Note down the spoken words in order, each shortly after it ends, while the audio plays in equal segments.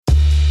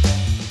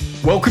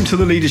Welcome to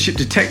the Leadership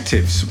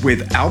Detectives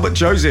with Albert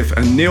Joseph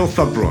and Neil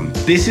Thubron.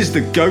 This is the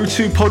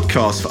go-to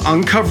podcast for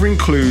uncovering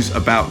clues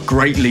about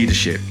great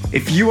leadership.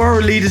 If you are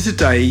a leader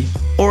today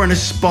or an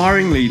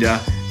aspiring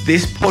leader,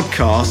 this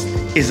podcast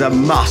is a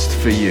must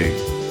for you.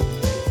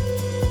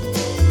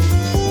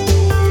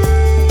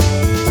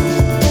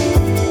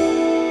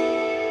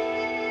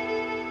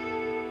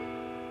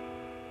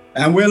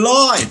 And we're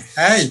live.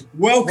 Hey,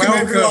 welcome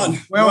everyone.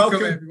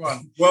 Welcome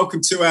everyone.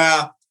 Welcome to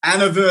our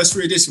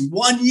anniversary edition.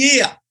 1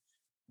 year.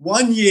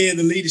 1 year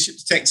the Leadership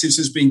Detectives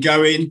has been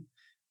going.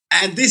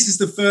 And this is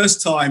the first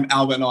time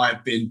Albert and I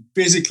have been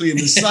physically in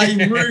the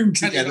same room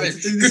together. To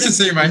do this. Good to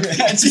see you, mate.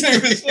 And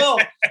you as well.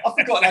 I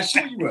forgot how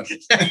short you were.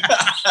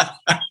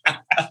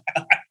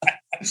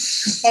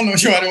 I'm not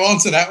sure how to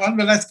answer that one,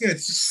 but that's good.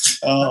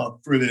 Oh,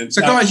 brilliant. So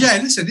guys,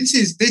 listen, this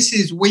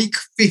is week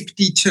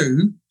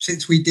 52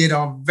 since we did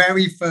our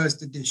very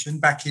first edition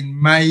back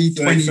in May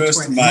 2020.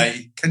 31st of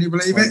May. Can you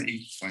believe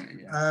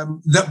 2020, yeah.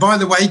 That, by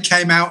the way,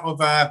 came out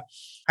of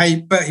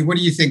hey, Bertie, what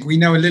do you think? We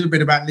know a little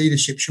bit about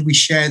leadership. Should we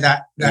share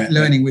that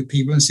learning with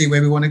people and see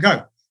where we want to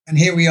go? And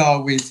here we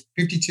are with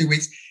 52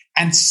 weeks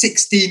and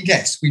 16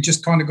 guests. We've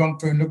just kind of gone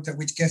through and looked at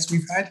which guests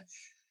we've had.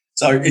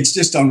 So it's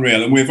just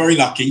unreal. And we're very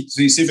lucky.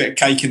 So you see a bit of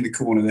cake in the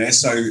corner there.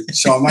 So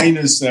Charmaine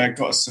has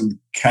got us some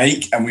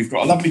cake and we've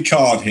got a lovely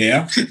card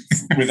here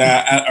with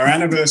our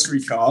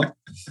anniversary card.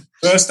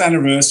 First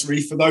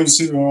anniversary. For those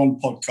who are on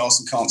podcasts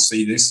and can't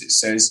see this, it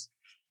says,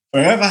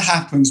 "Wherever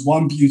happens,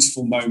 one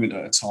beautiful moment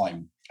at a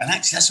time." And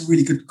actually, that's a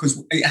really good,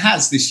 because it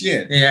has this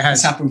year. Yeah, it has.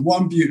 It's happened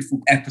one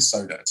beautiful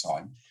episode at a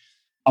time.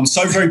 I'm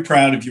so very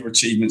proud of your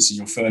achievements in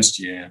your first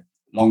year.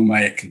 Long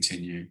may it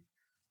continue.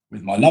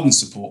 With my love and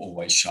support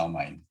always,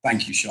 Charmaine.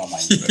 Thank you,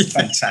 Charmaine.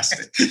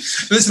 Fantastic.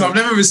 Listen, I've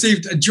never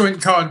received a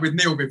joint card with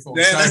Neil before.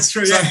 Yeah, that's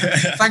true. Yeah.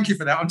 So thank you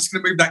for that. I'm just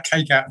going to move that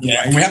cake out of the way.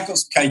 And we have got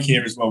some cake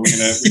here as well. We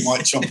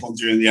might chomp on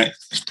during the end.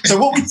 So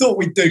what we thought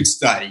we'd do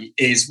today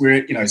is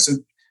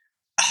to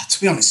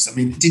be honest, I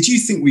mean, did you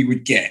think we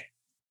would get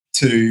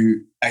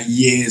to a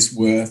year's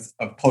worth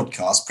of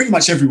podcasts? Pretty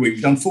much every week.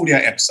 We've done 48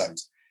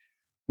 episodes.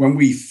 When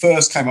we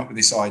first came up with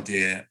this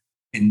idea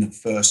in the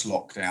first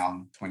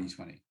lockdown,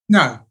 2020.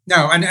 No.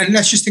 And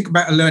let's just think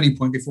about a learning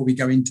point before we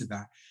go into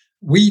that.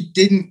 We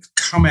didn't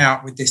come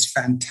out with this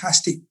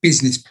fantastic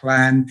business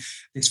plan,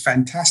 this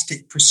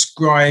fantastic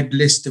prescribed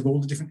list of all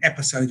the different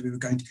episodes we were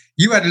going to.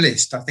 You had a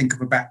list, I think,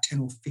 of about 10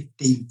 or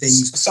 15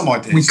 things some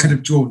ideas we could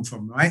have drawn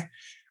from, right?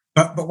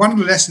 But one of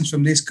the lessons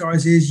from this,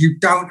 guys, is you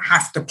don't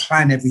have to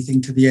plan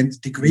everything to the nth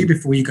degree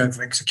before you go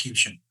for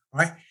execution,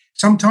 right?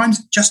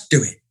 Sometimes just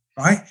do it,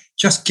 right?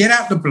 Just get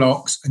out the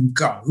blocks and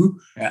go,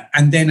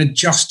 and then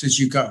adjust as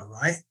you go,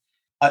 right?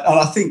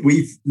 I think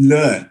we've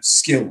learned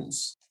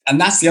skills. And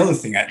that's the other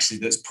thing, actually,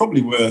 that's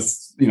probably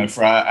worth,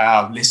 for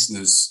our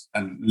listeners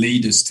and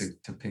leaders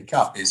to pick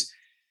up is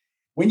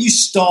when you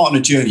start on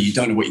a journey, you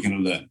don't know what you're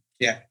going to learn.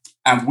 Yeah.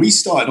 And we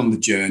started on the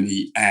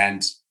journey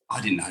and I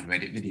didn't know how to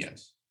edit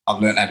videos. I've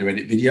learned how to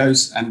edit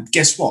videos. And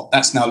guess what?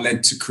 That's now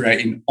led to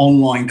creating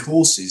online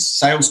courses,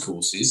 sales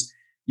courses,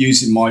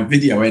 using my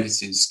video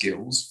editing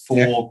skills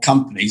for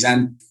companies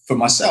and for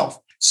myself.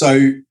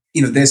 So,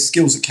 there's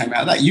skills that came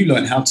out of that. You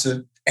learned how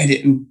to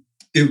edit and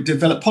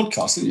develop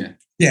podcasts, didn't you?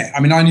 Yeah. I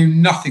mean, I knew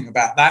nothing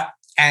about that.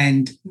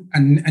 And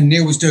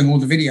Neil was doing all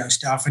the video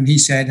stuff. And he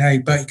said, "Hey,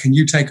 Bertie, can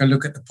you take a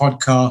look at the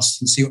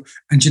podcast and see what?"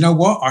 And you know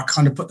what? I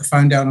kind of put the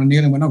phone down on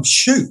Neil and went, "Oh,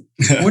 shoot.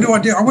 What do I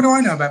do? What do I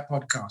know about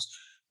podcasts?"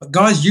 But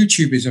guys,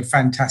 YouTube is a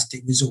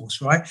fantastic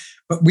resource, right?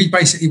 But we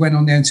basically went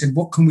on there and said,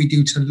 what can we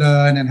do to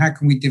learn and how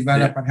can we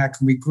develop and how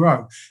can we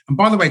grow? And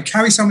by the way,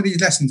 carry some of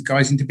these lessons,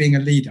 guys, into being a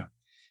leader.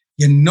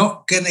 You're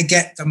not going to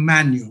get the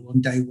manual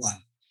on day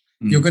one.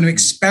 You're going to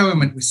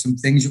experiment with some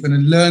things. You're going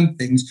to learn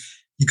things.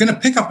 You're going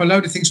to pick up a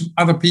load of things from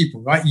other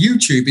people, right?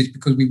 YouTube is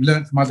because we've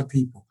learned from other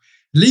people.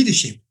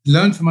 Leadership,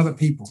 learn from other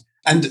people.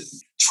 And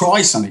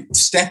try something.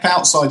 Step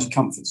outside your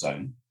comfort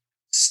zone.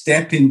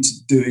 Step into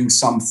doing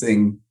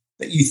something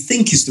that you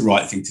think is the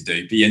right thing to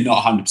do, but you're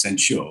not 100%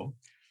 sure.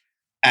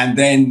 And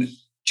then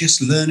just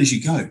learn as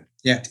you go.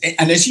 Yeah.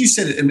 And as you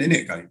said a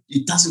minute ago,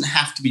 it doesn't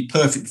have to be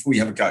perfect before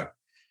you have a go.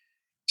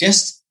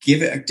 Just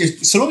give it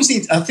so long as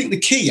I think the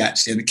key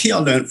actually, and the key I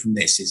learned from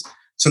this is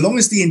so long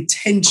as the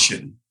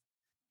intention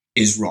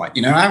is right.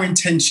 Our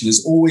intention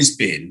has always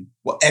been,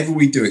 whatever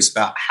we do, it's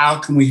about how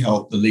can we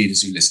help the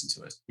leaders who listen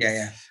to us.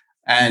 Yeah.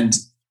 And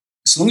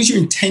so long as your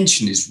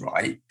intention is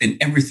right, then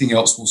everything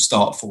else will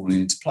start falling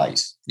into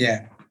place.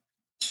 Yeah.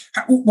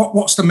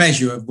 What's the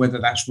measure of whether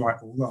that's right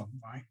or wrong,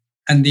 right?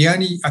 And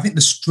I think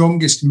the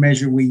strongest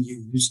measure we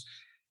use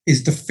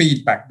is the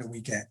feedback that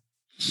we get.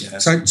 Yeah.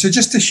 So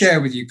just to share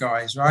with you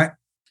guys, right?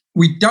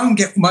 We don't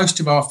get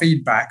most of our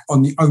feedback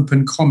on the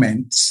open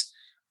comments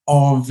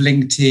of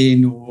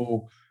LinkedIn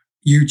or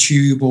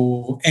YouTube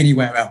or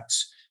anywhere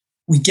else.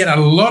 We get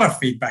a lot of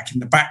feedback in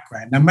the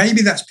background. Now,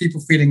 maybe that's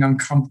people feeling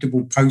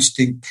uncomfortable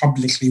posting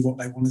publicly what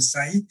they want to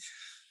say.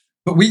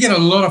 But we get a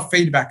lot of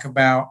feedback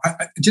about,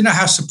 do you know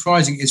how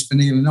surprising it is for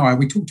Neil and I?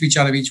 We talk to each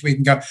other each week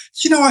and go,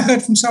 I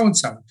heard from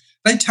so-and-so.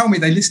 They tell me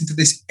they listen to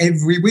this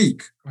every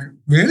week. Like,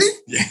 really?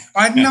 Yeah.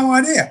 I had no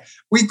idea.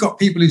 We've got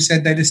people who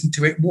said they listen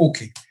to it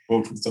walking.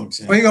 Walking the dogs,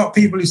 yeah. We've got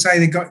people who say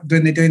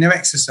when they're doing their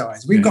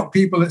exercise. We've got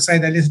people that say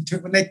they listen to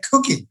it when they're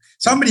cooking.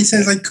 Somebody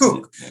says they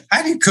cook. Yeah.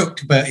 How do you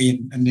cook,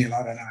 Bertie and Neil?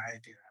 I don't know how you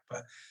do that,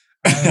 but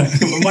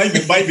well,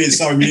 maybe it's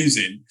so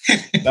amusing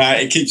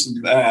that it keeps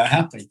them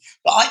happy.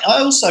 But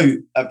I also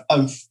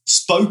I've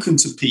spoken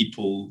to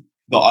people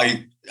that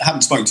I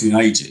haven't spoken to in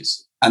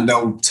ages, and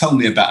they'll tell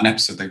me about an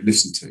episode they've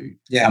listened to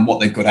and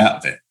what they've got out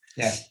of it.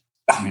 Yeah.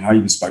 I mean, I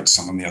even spoke to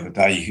someone the other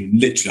day who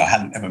literally I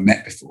hadn't ever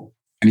met before,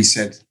 and he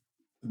said,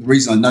 "The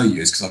reason I know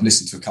you is because I've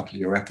listened to a couple of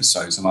your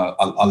episodes, and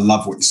I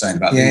love what you're saying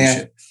about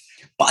leadership."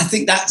 But I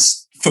think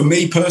that's, for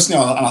me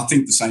personally, and I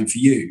think the same for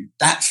you,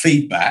 that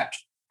feedback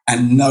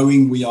and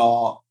knowing we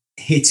are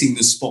hitting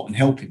the spot and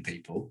helping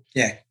people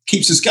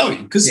keeps us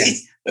going. Because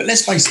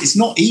let's face it, it's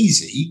not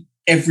easy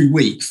every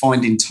week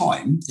finding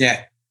time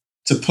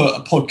to put a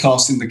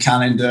podcast in the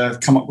calendar,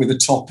 come up with a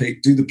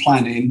topic, do the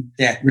planning,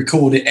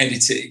 record it,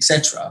 edit it,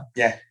 etc.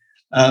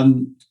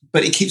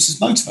 But it keeps us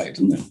motivated,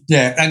 doesn't it?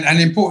 Yeah,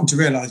 and important to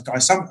realise,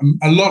 guys,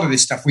 a lot of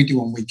this stuff we do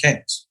on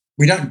weekends.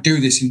 We don't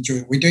do this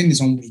we're doing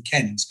this on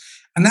weekends.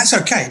 And that's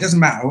okay. It doesn't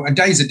matter. A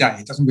day's a day.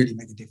 It doesn't really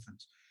make a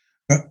difference.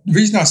 But the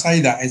reason I say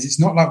that is it's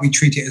not like we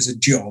treat it as a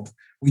job.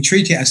 We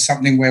treat it as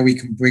something where we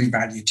can bring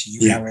value to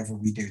you however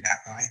we do that,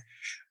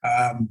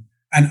 right?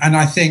 And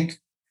I think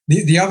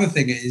the other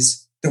thing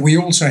is that we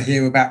also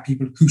hear about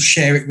people who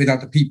share it with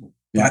other people,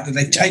 right? That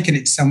they've taken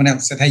it to someone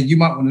else, said, hey, you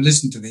might want to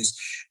listen to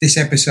this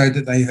episode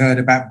that they heard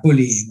about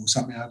bullying or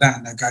something like that.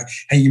 And they go,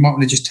 hey, you might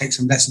want to just take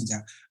some lessons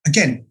out.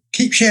 Again,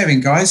 keep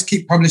sharing, guys.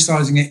 Keep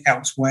publicising it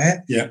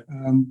elsewhere. Yeah.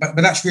 But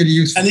that's really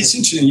useful. And it's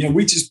interesting,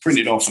 we just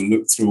printed off and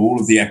looked through all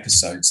of the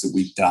episodes that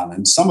we've done,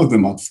 and some of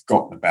them I'd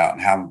forgotten about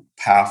and how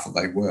powerful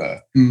they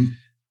were.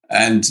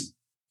 And,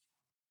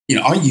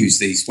 I use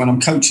these when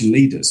I'm coaching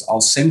leaders. I'll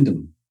send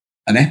them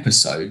an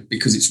episode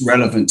because it's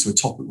relevant to a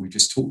topic we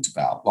just talked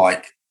about,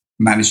 like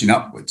managing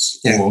upwards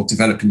or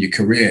developing your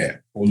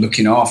career or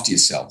looking after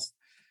yourself.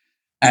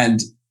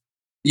 And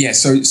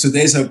so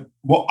there's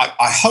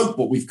I hope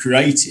what we've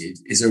created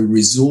is a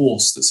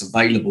resource that's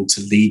available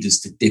to leaders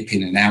to dip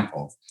in and out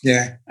of.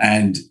 Yeah.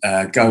 And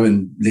go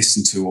and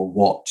listen to or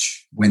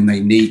watch when they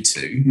need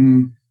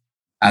to,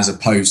 as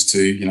opposed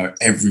to,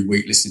 every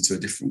week listening to a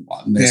different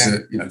one.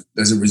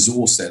 There's a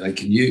resource there they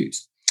can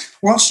use.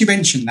 Whilst you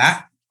mentioned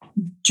that,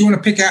 do you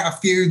want to pick out a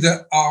few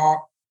that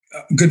are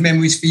good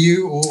memories for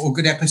you or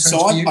good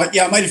episodes for you?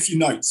 I made a few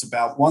notes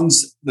about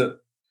ones that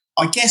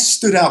I guess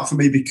stood out for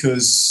me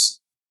because,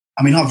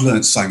 I've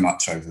learned so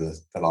much over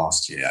the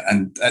last year,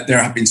 and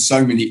there have been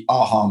so many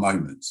aha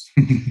moments.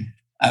 And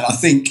I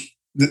think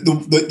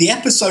the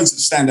episodes that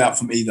stand out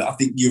for me that I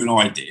think you and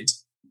I did,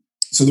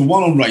 so the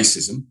one on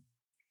racism,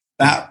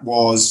 that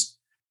was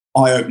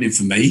eye-opening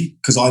for me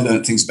because I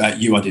learned things about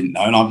you I didn't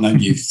know, and I've known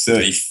you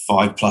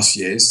 35 plus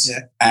years.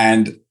 Yeah.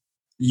 And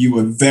you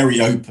were very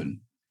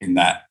open in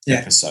that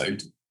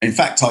episode. In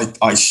fact,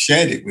 I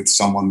shared it with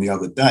someone the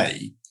other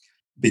day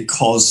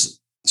because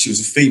she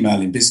was a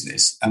female in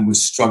business and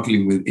was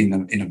struggling with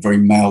in a very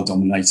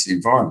male-dominated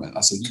environment.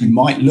 I said, you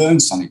might learn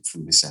something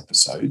from this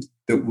episode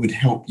that would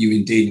help you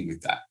in dealing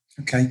with that.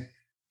 Okay.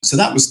 So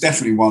that was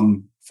definitely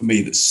one for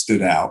me that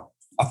stood out.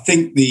 I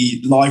think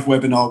the live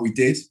webinar we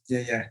did,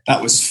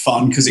 that was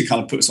fun because it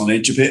kind of put us on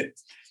edge a bit.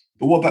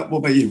 But what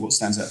about you? What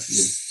stands out for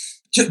you?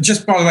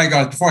 Just by the way,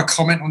 guys, before I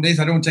comment on this,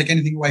 I don't want to take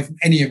anything away from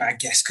any of our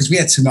guests because we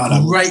had some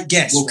great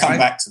guests. We'll come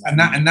back to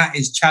that. And that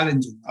is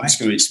challenging. Right? I'm just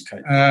going to eat some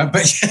cake.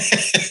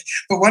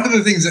 But one of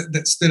the things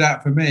that stood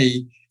out for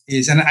me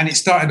is, and it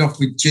started off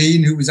with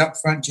Jean, who was up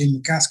front, Jean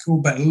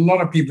McCaskill, but a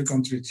lot of people have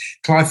gone through it.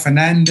 Clive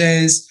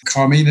Fernandez,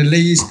 Carmina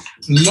Lees,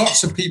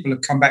 lots of people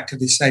have come back to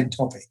this same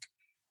topic,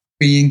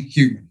 being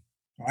human,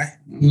 right?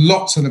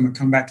 Lots of them have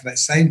come back to that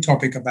same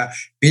topic about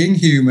being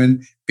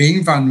human,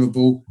 being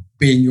vulnerable,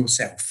 being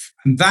yourself.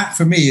 And that,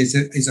 for me, is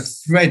a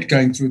thread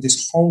going through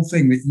this whole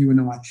thing that you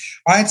and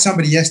I had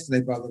somebody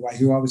yesterday, by the way,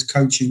 who I was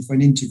coaching for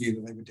an interview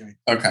that they were doing.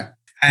 Okay.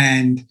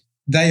 And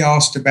they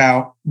asked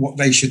about what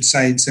they should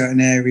say in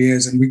certain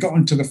areas. And we got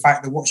into the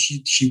fact that what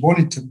she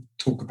wanted to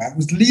talk about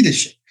was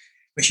leadership,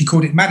 but she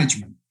called it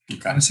management.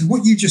 Okay. And I said,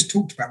 what you just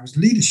talked about was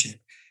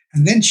leadership.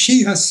 And then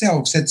she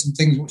herself said some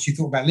things, what she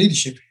thought about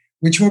leadership,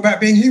 which were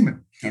about being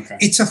human. Okay.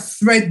 It's a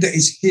thread that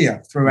is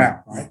here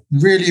throughout, right?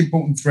 Really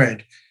important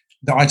thread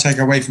that I take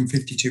away from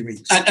 52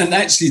 weeks. And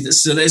actually,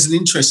 so there's an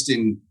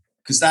interesting,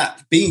 because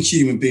that being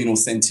human, being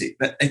authentic,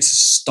 it's a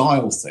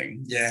style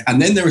thing. Yeah.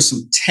 And then there are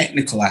some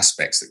technical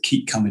aspects that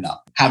keep coming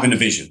up. Having a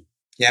vision.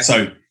 Yeah.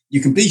 So you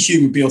can be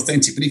human, be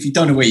authentic, but if you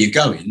don't know where you're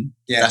going,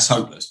 that's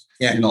hopeless.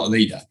 Yeah. You're not a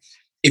leader.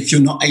 If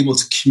you're not able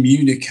to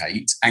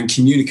communicate and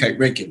communicate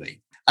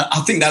regularly,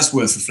 I think that's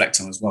worth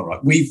reflecting on as well,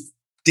 right? We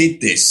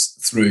did this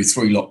through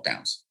 3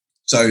 lockdowns.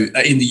 So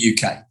in the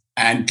UK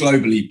and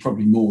globally,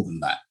 probably more than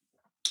that.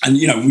 And,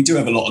 we do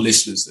have a lot of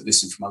listeners that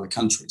listen from other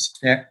countries.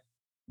 Yeah.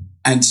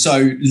 And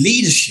so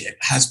leadership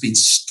has been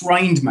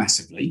strained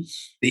massively.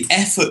 The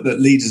effort that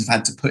leaders have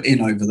had to put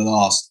in over the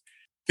last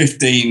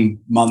 15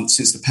 months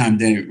since the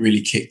pandemic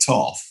really kicked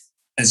off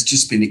has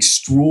just been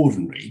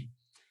extraordinary.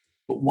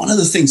 But one of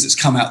the things that's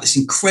come out that's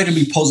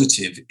incredibly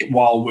positive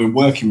while we're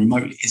working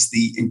remotely is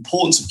the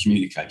importance of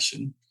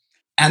communication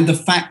and the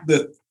fact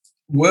that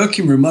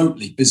working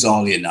remotely,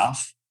 bizarrely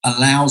enough,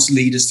 allows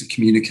leaders to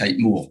communicate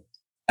more.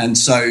 And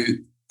so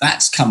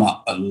that's come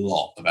up a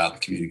lot about the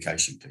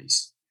communication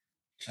piece.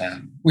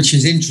 Which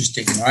is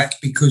interesting, right?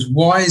 Because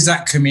why is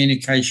that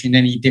communication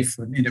any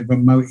different in a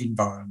remote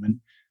environment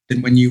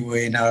than when you were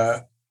in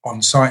a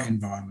on-site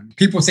environment?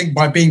 People think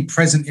by being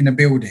present in a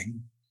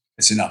building,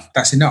 it's enough.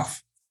 That's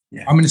enough.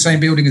 Yeah. I'm in the same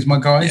building as my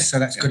guys, so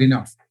that's good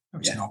enough. No,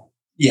 it's not.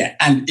 Yeah,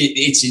 and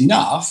it's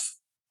enough.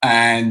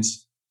 And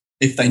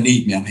if they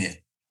need me, I'm here.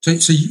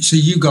 So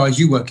you guys,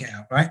 you work it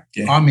out, right?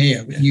 Yeah. I'm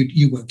here. Yeah.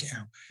 You work it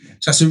out. Yeah.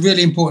 So that's a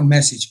really important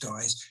message,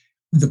 guys.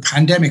 The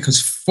pandemic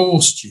has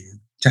forced you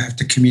to have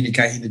to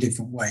communicate in a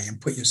different way and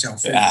put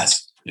yourself forward,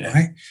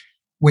 right?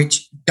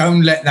 Which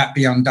don't let that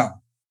be undone.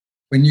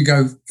 When you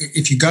go,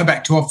 if you go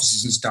back to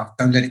offices and stuff,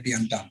 don't let it be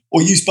undone.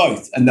 Or use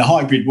both. And the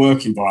hybrid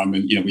work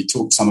environment, we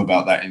talked some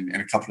about that in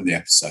a couple of the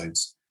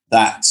episodes.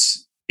 That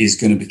is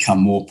going to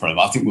become more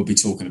prevalent. I think we'll be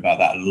talking about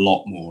that a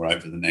lot more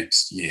over the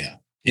next year.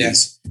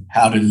 Is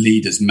how do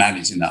leaders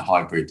manage in that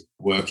hybrid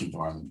work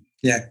environment?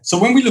 Yeah. So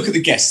when we look at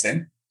the guests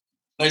then,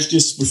 let's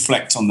just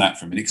reflect on that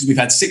for a minute, because we've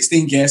had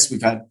 16 guests.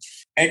 We've had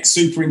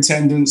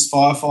ex-superintendents,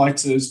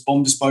 firefighters,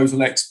 bomb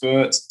disposal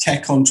experts,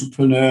 tech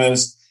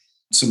entrepreneurs,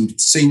 some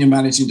senior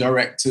managing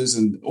directors,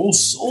 and all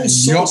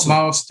sorts yacht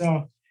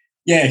master.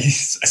 Yeah, a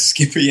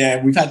skipper.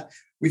 Yeah, we've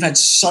had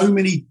so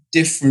many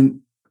different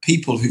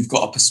people who've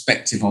got a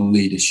perspective on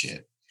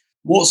leadership.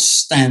 What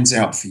stands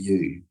out for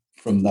you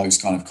from those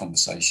kind of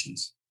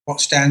conversations? What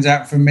stands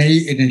out for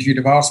me, and if you'd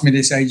have asked me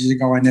this ages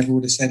ago, I never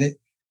would have said it.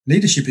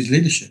 Leadership is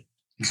leadership.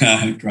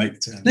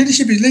 Great term.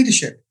 Leadership is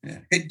leadership. Yeah.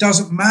 It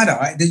doesn't matter.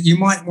 That you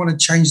might want to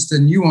change the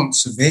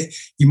nuance of it.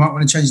 You might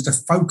want to change the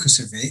focus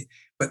of it.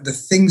 But the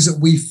things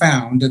that we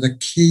found are the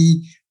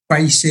key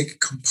basic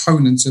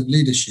components of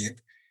leadership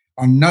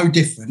are no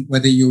different,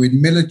 whether you're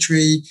in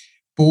military,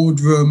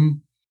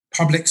 boardroom,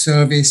 public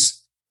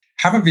service.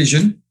 Have a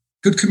vision,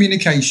 good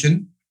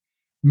communication,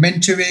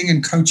 mentoring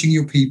and coaching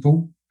your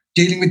people,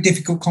 dealing with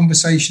difficult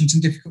conversations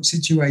and difficult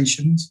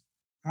situations.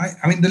 Right?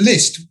 I mean, the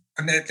list,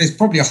 and there's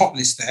probably a hot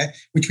list there,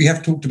 which we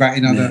have talked about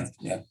in other.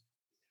 Yeah.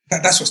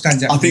 That's what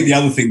stands out. I think the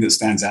other thing that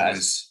stands out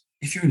is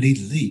if you're a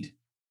leader, lead.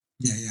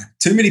 Yeah.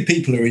 Too many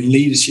people are in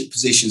leadership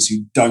positions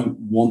who don't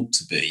want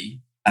to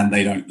be, and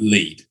they don't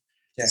lead.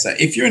 Yeah. So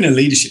if you're in a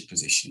leadership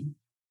position,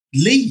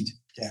 lead.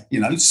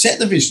 Yeah. Set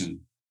the vision,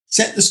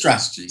 set the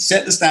strategy,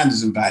 set the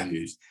standards and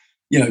values.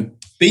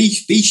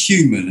 Be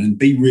human and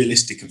be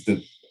realistic of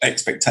the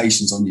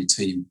expectations on your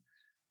team,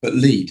 but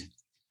lead.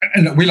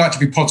 And look, we like to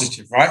be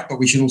positive, right? But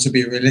we should also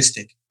be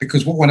realistic,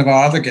 because what one of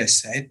our other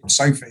guests said,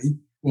 Sophie,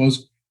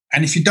 was,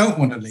 and if you don't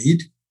want to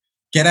lead,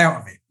 get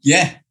out of it.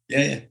 Yeah.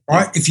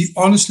 Right? If you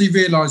honestly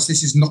realise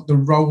this is not the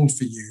role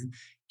for you,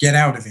 get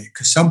out of it.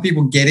 Because some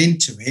people get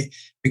into it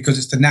because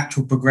it's the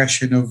natural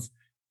progression of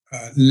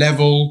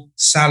level,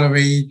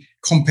 salary,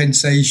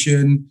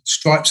 compensation,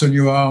 stripes on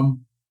your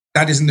arm.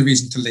 That isn't the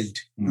reason to lead,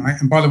 right?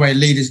 And by the way,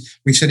 leaders,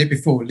 we've said it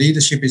before,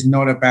 leadership is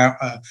not about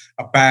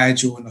a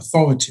badge or an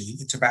authority.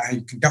 It's about how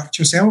you conduct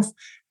yourself.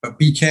 But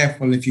be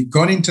careful if you've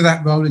gone into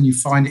that role and you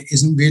find it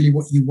isn't really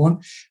what you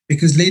want,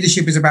 because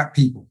leadership is about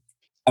people.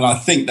 And I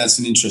think that's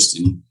an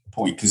interesting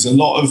point, because a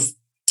lot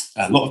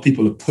of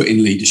people are put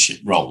in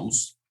leadership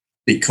roles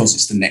because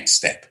it's the next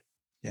step,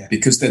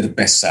 because they're the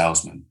best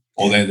salesman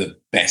or they're the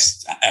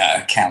best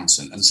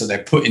accountant. And so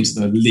they're put into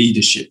the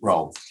leadership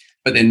role,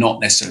 but they're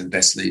not necessarily the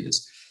best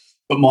leaders.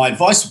 But my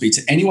advice would be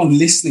to anyone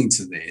listening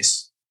to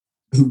this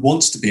who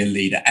wants to be a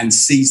leader and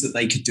sees that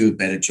they could do a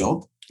better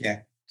job,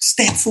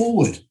 step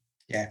forward.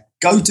 Yeah.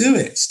 Go do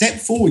it. Step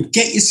forward.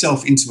 Get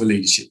yourself into a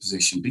leadership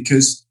position,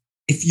 because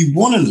if you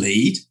want to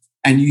lead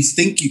and you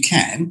think you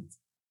can,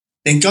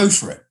 then go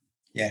for it.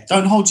 Yeah.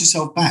 Don't hold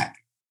yourself back.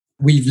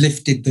 We've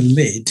lifted the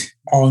lid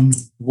on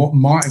what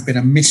might have been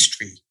a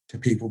mystery to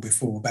people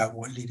before about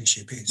what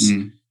leadership is.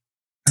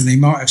 And they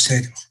might have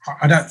said,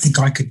 I don't think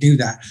I could do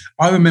that.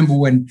 I remember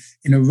when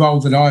in a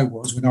role that I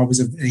was, when I was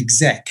an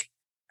exec,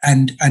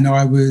 and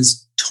I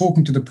was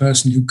talking to the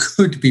person who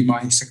could be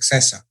my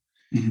successor.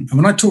 And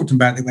when I talked to them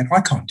about it, they went,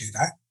 I can't do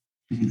that.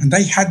 And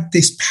they had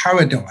this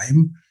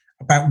paradigm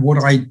about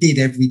what I did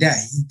every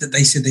day that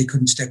they said they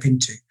couldn't step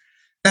into.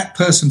 That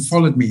person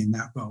followed me in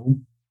that role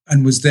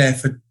and was there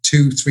for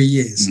 2-3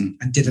 years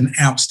and did an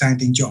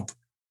outstanding job.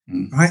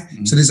 Right?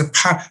 So there's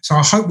so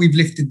I hope we've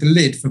lifted the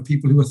lid for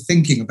people who are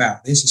thinking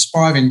about this,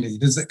 aspiring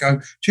leaders that go,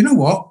 do you know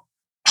what?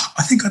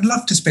 I think I'd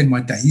love to spend my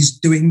days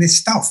doing this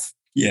stuff.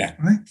 Yeah.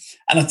 Right.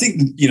 And I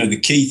think, the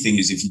key thing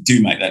is, if you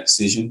do make that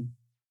decision,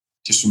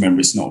 just remember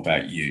it's not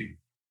about you.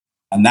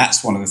 And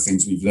that's one of the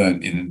things we've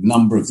learned in a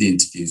number of the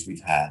interviews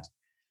we've had.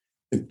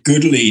 The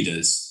good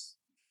leaders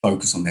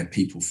focus on their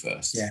people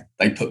first. Yeah.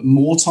 They put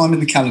more time in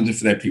the calendar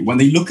for their people. When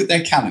they look at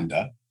their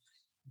calendar,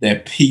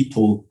 their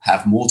people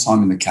have more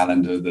time in the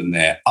calendar than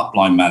their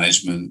upline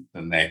management,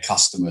 than their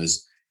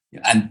customers.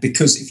 And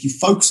because if you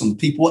focus on the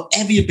people,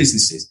 whatever your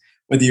business is,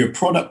 whether you're a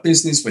product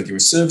business, whether you're a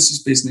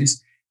services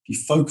business, if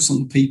you focus on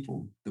the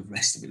people, the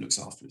rest of it looks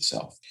after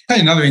itself.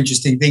 Another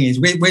interesting thing is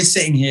we're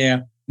sitting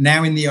here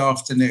now in the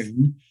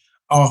afternoon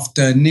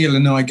after Neil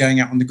and I going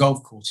out on the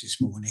golf course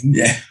this morning.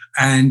 Yeah.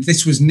 And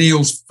this was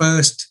Neil's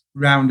first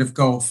round of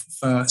golf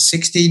for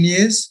 16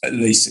 years. At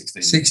least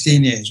 16.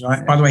 16 years, right?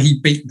 Yeah. By the way,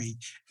 he beat me,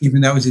 even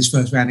though it was his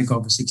first round of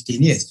golf for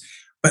 16 years.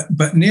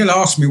 But Neil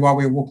asked me while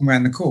we were walking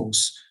around the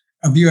course,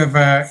 have you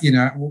ever,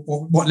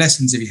 what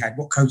lessons have you had?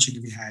 What coaching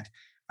have you had?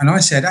 And I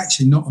said,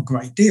 actually, not a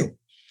great deal.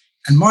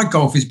 And my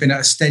golf has been at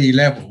a steady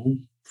level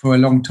for a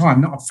long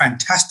time, not a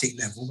fantastic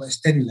level, but a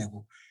steady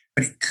level.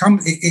 But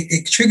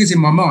it triggers in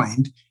my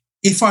mind,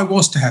 if I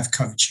was to have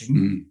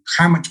coaching,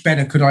 how much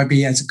better could I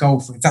be as a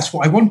golfer if that's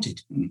what I wanted?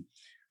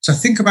 So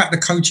think about the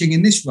coaching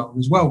in this role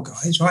as well,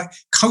 guys, right?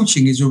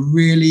 Coaching is a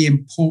really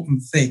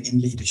important thing in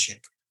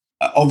leadership.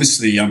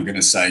 Obviously, I'm going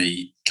to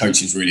say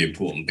coaching is really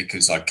important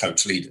because I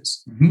coach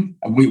leaders. Mm-hmm.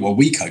 And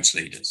we coach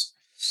leaders.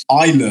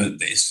 I learned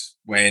this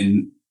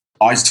when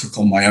I took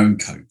on my own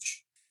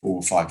coach 4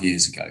 or 5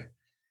 years ago.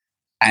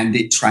 And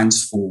it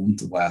transformed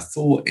the way I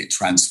thought. It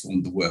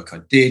transformed the work I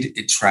did.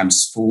 It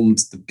transformed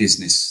the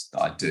business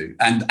that I do.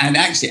 And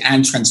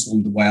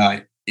transformed the way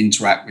I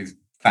interact with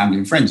family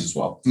and friends as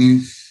well.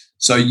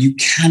 So you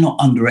cannot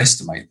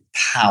underestimate the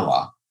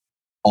power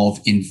of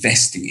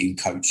investing in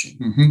coaching.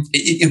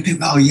 People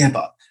go, oh yeah,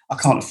 but I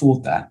can't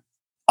afford that.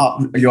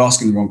 You're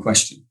asking the wrong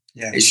question.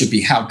 Yeah. It should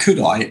be, how could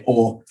I,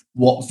 or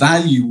what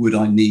value would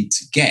I need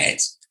to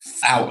get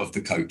out of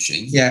the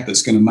coaching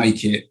that's going to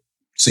make it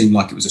seem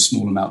like it was a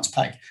small amount to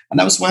pay. And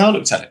that was the way I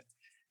looked at it.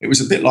 It was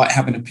a bit like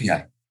having a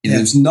PA.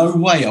 There's no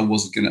way I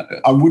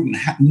wouldn't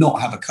not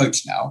have a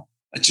coach now.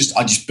 I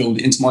just build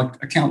it into my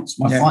accounts,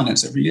 my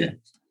finance every year.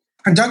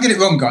 And don't get it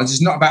wrong, guys.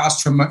 It's not about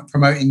us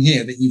promoting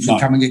here that you should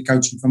come and get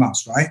coaching from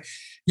us, right?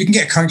 You can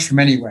get a coach from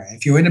anywhere.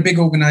 If you're in a big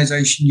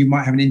organization, you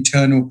might have an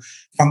internal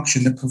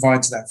function that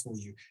provides that for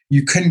you.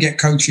 You can get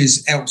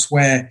coaches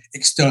elsewhere,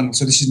 external.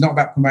 So this is not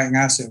about promoting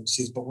our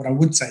services, but what I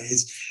would say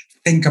is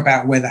think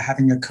about whether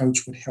having a coach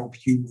would help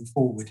you move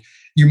forward.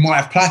 You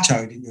might have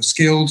plateaued in your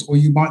skills, or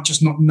you might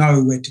just not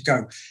know where to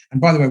go. And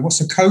by the way,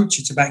 what's a coach?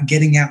 It's about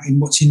getting out in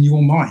what's in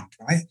your mind,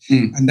 right?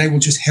 And they will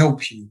just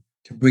help you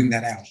to bring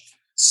that out.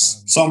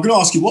 So I'm going to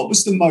ask you, what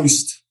was the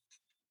most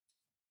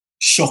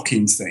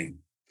shocking thing,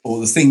 or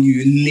the thing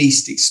you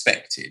least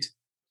expected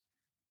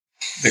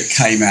that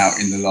came out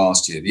in the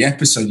last year? The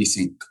episode you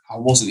think, I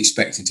wasn't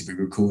expecting to be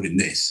recording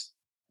this.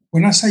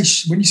 When you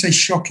say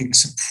shocking,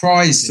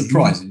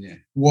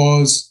 surprising,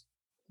 was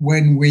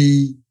when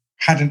we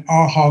had an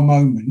aha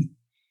moment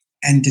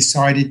and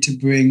decided to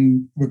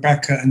bring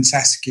Rebecca and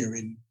Saskia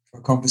in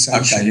for a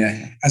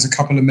conversation as a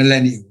couple of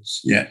millennials.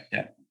 Yeah.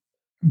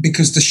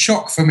 Because the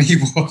shock for me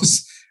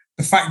was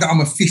the fact that I'm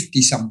a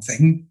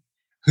 50-something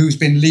who's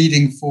been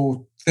leading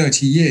for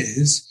 30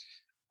 years.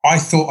 I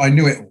thought I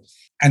knew it all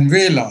and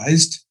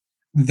realised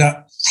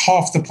that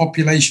half the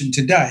population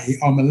today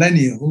are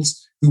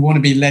millennials who want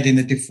to be led in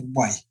a different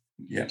way.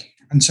 Yeah.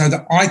 And so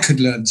that I could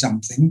learn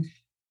something,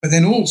 but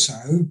then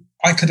also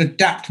I could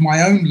adapt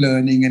my own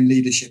learning and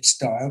leadership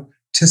style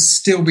to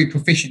still be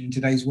proficient in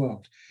today's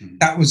world.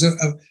 That was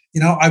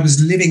I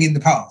was living in the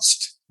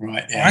past.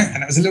 Right. Yeah. Right.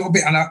 And it was a little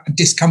bit of a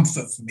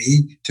discomfort for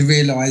me to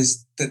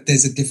realise that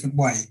there's a different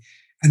way.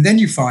 And then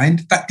you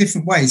find that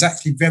different way is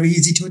actually very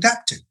easy to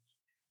adapt to.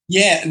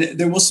 Yeah,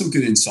 there was some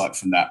good insight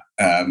from that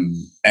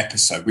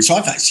episode, which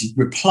I've actually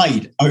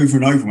replayed over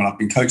and over when I've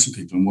been coaching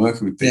people and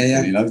working with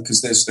people,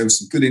 because there was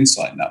some good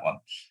insight in that one.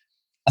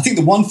 I think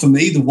the one for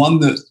me, the one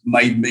that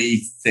made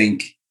me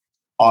think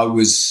I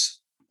was,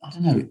 I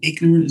don't know,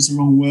 ignorant is the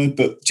wrong word,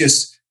 but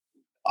just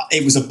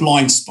it was a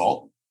blind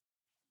spot,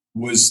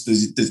 was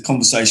the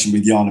conversation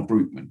with Jana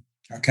Bruckman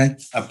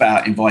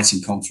about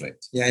inviting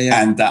conflict.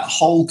 And that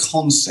whole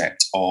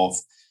concept of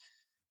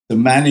the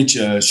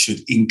manager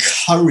should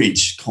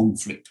encourage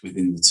conflict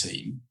within the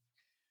team,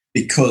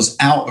 because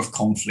out of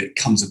conflict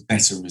comes a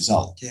better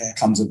result,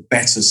 comes a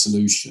better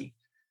solution.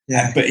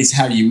 But it's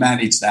how you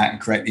manage that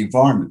and create the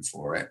environment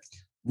for it,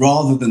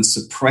 rather than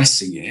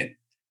suppressing it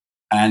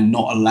and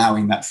not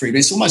allowing that freedom.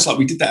 It's almost like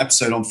we did that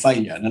episode on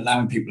failure and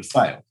allowing people to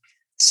fail.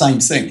 Same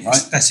thing,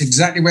 right? That's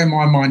exactly where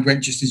my mind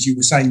went just as you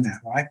were saying that,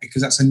 right?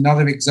 Because that's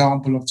another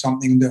example of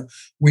something that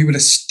we would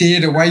have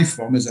steered away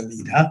from as a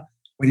leader,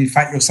 when in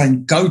fact you're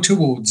saying go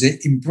towards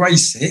it,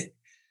 embrace it,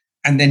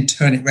 and then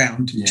turn it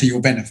round to your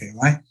benefit,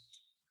 right?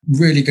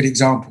 Really good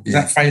example.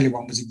 That failure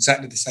one was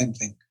exactly the same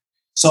thing.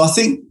 So I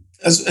think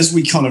as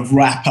we kind of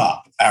wrap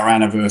up our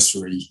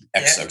anniversary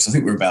episode, because I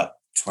think we're about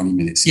 20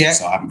 minutes in,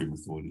 so I haven't been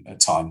recording at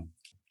time.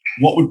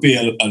 What would be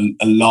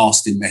a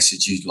lasting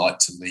message you'd like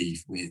to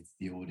leave with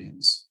the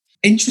audience?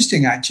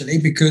 Interesting, actually,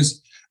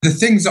 because the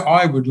things that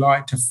I would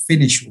like to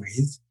finish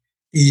with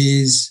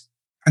is,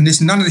 and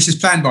none of this is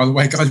planned, by the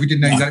way, guys, we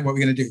didn't know exactly what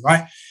we're going to do,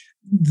 right?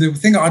 The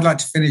thing that I'd like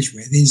to finish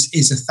with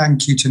is a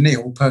thank you to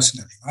Neil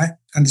personally, right?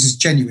 And this is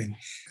genuine.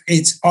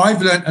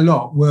 I've learned a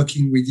lot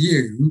working with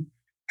you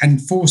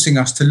and forcing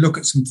us to look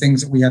at some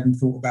things that we hadn't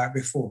thought about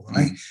before,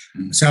 right?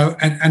 Mm-hmm. So,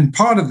 and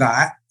part of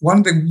that, one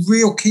of the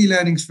real key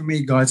learnings for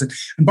me, guys,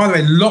 and by the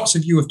way, lots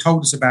of you have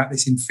told us about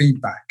this in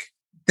feedback.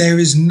 There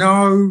is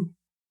no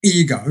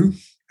ego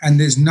and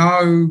there's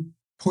no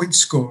point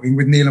scoring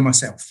with Neil and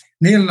myself.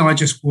 Neil and I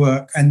just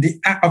work, and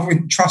I've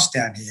written trust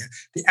down here,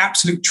 the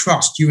absolute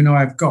trust you and I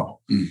have got.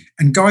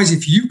 And guys,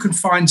 if you can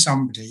find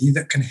somebody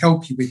that can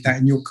help you with that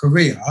in your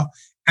career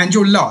and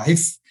your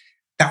life,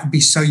 that would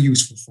be so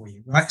useful for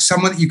you, right?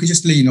 Someone that you could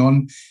just lean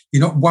on. You're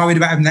not worried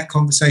about having that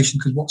conversation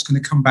because what's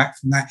going to come back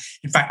from that.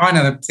 In fact, I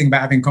know the thing about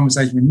having a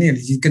conversation with Neil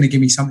is he's going to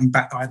give me something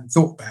back that I hadn't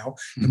thought about.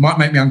 That might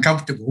make me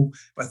uncomfortable,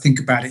 but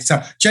think about it.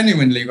 So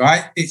genuinely,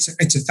 right, it's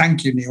a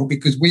thank you, Neil,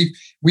 because we've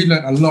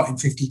learned a lot in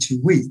 52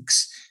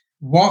 weeks.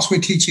 Whilst we're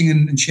teaching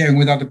and sharing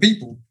with other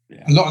people,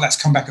 a lot of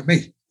that's come back at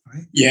me,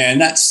 right? Yeah,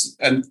 and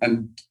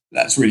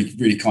that's really,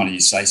 really kind of you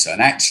to say so.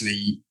 And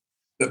actually,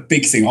 the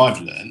big thing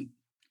I've learned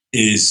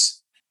is,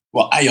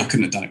 well, I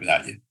couldn't have done it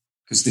without you,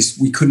 because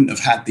we couldn't have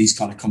had these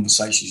kind of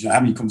conversations. You know,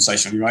 having a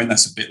conversation on your own,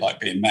 that's a bit like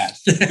being mad.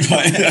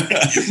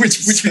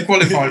 which we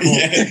qualify for.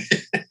 Yeah.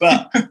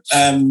 But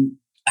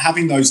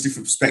having those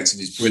different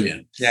perspectives is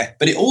brilliant. Yeah.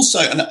 But it also,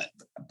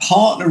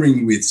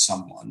 partnering with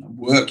someone,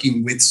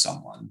 working with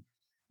someone,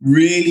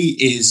 really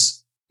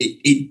is,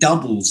 it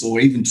doubles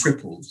or even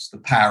triples the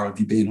power of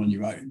you being on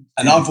your own.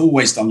 And I've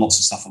always done lots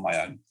of stuff on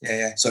my own.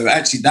 Yeah. So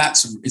actually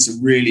it's a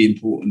really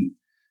important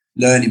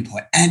learning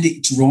point, and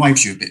it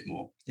drives you a bit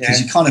more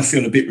because you kind of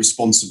feel a bit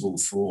responsible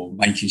for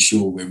making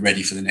sure we're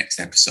ready for the next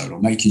episode,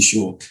 or making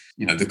sure,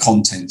 you know, the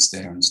content's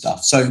there and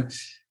stuff. So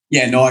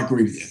I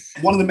agree with you.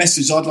 One of the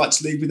messages I'd like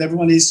to leave with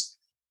everyone is,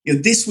 you know,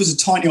 this was a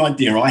tiny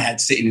idea I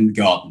had sitting in the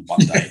garden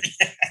one day.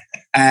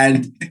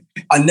 And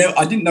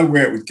I didn't know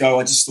where it would go.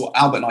 I just thought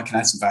Albert and I can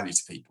add some value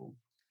to people.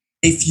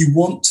 If you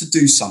want to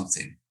do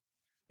something,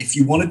 if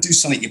you want to do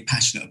something you're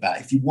passionate about,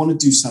 if you want to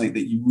do something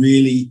that you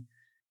really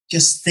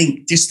just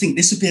think this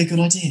would be a good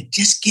idea,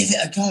 just give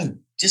it a go.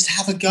 Just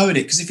have a go at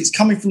it. Because if it's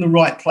coming from the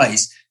right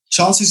place,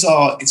 chances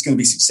are it's going to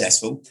be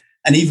successful.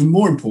 And even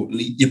more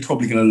importantly, you're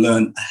probably going to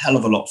learn a hell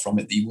of a lot from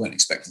it that you weren't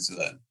expecting to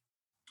learn.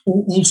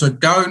 Also,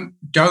 don't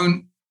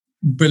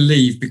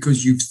believe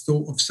because you've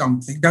thought of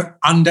something. Don't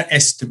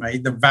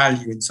underestimate the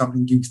value in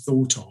something you've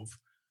thought of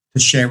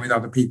to share with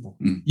other people.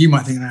 You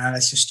might think,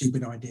 that's a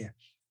stupid idea.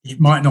 It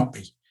might not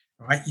be.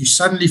 Right? You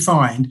suddenly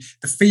find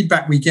the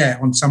feedback we get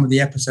on some of the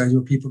episodes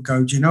where people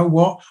go, do you know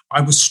what? I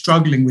was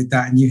struggling with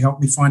that and you helped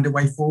me find a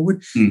way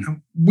forward.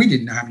 And we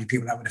didn't know how many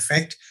people that would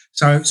affect.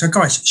 So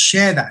guys,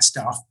 share that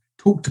stuff,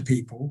 talk to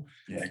people,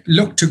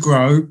 look to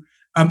grow,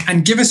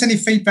 and give us any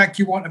feedback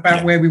you want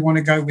about where we want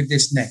to go with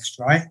this next,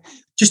 right?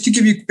 Just to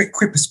give you a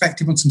quick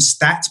perspective on some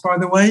stats, by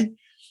the way,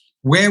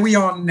 where we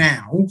are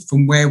now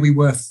from where we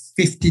were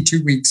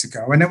 52 weeks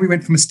ago. I know we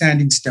went from a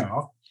standing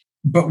start,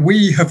 but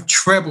we have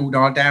trebled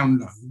our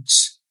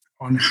downloads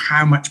on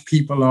how much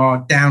people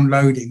are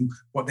downloading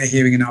what they're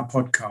hearing in our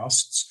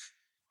podcasts.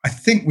 I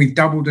think we've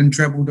doubled and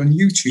trebled on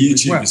YouTube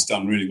as well. YouTube has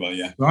done really well,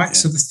 Right? Yeah.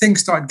 So the thing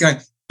started going,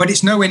 but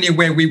it's nowhere near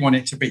where we want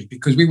it to be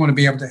because we want to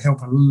be able to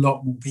help a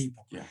lot more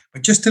people. Yeah.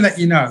 But just to let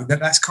you know that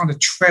that's kind of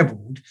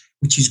trebled,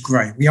 which is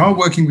great. We are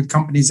working with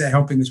companies that are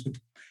helping us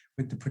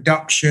with the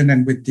production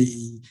and with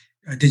the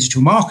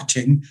digital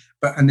marketing,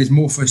 and there's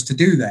more for us to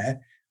do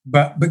there.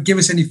 But give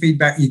us any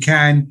feedback you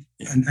can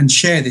and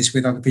share this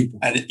with other people.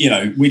 And, you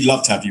know, we'd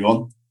love to have you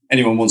on.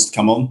 Anyone wants to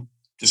come on,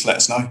 just let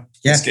us know.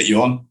 Yeah. Let's get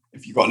you on.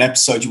 If you've got an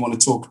episode you want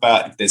to talk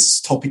about, if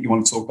there's a topic you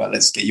want to talk about,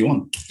 let's get you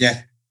on.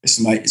 Yeah.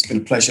 Listen, mate, it's been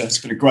a pleasure. It's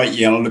been a great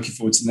year, and I'm looking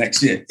forward to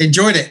next year.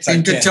 Enjoyed it. It's been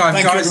a good time.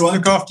 Thank guys, you,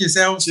 look after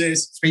yourselves.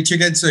 Cheers. Speak to you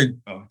again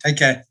soon. Bye. Take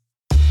care.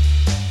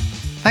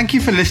 Thank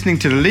you for listening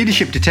to the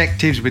Leadership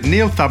Detectives with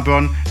Neil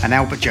Thubron and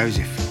Albert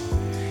Joseph.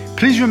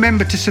 Please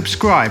remember to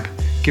subscribe,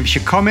 give us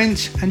your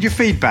comments and your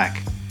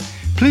feedback.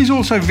 Please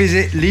also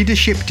visit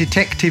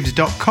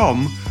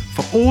leadershipdetectives.com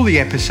for all the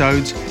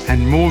episodes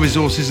and more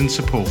resources and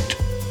support.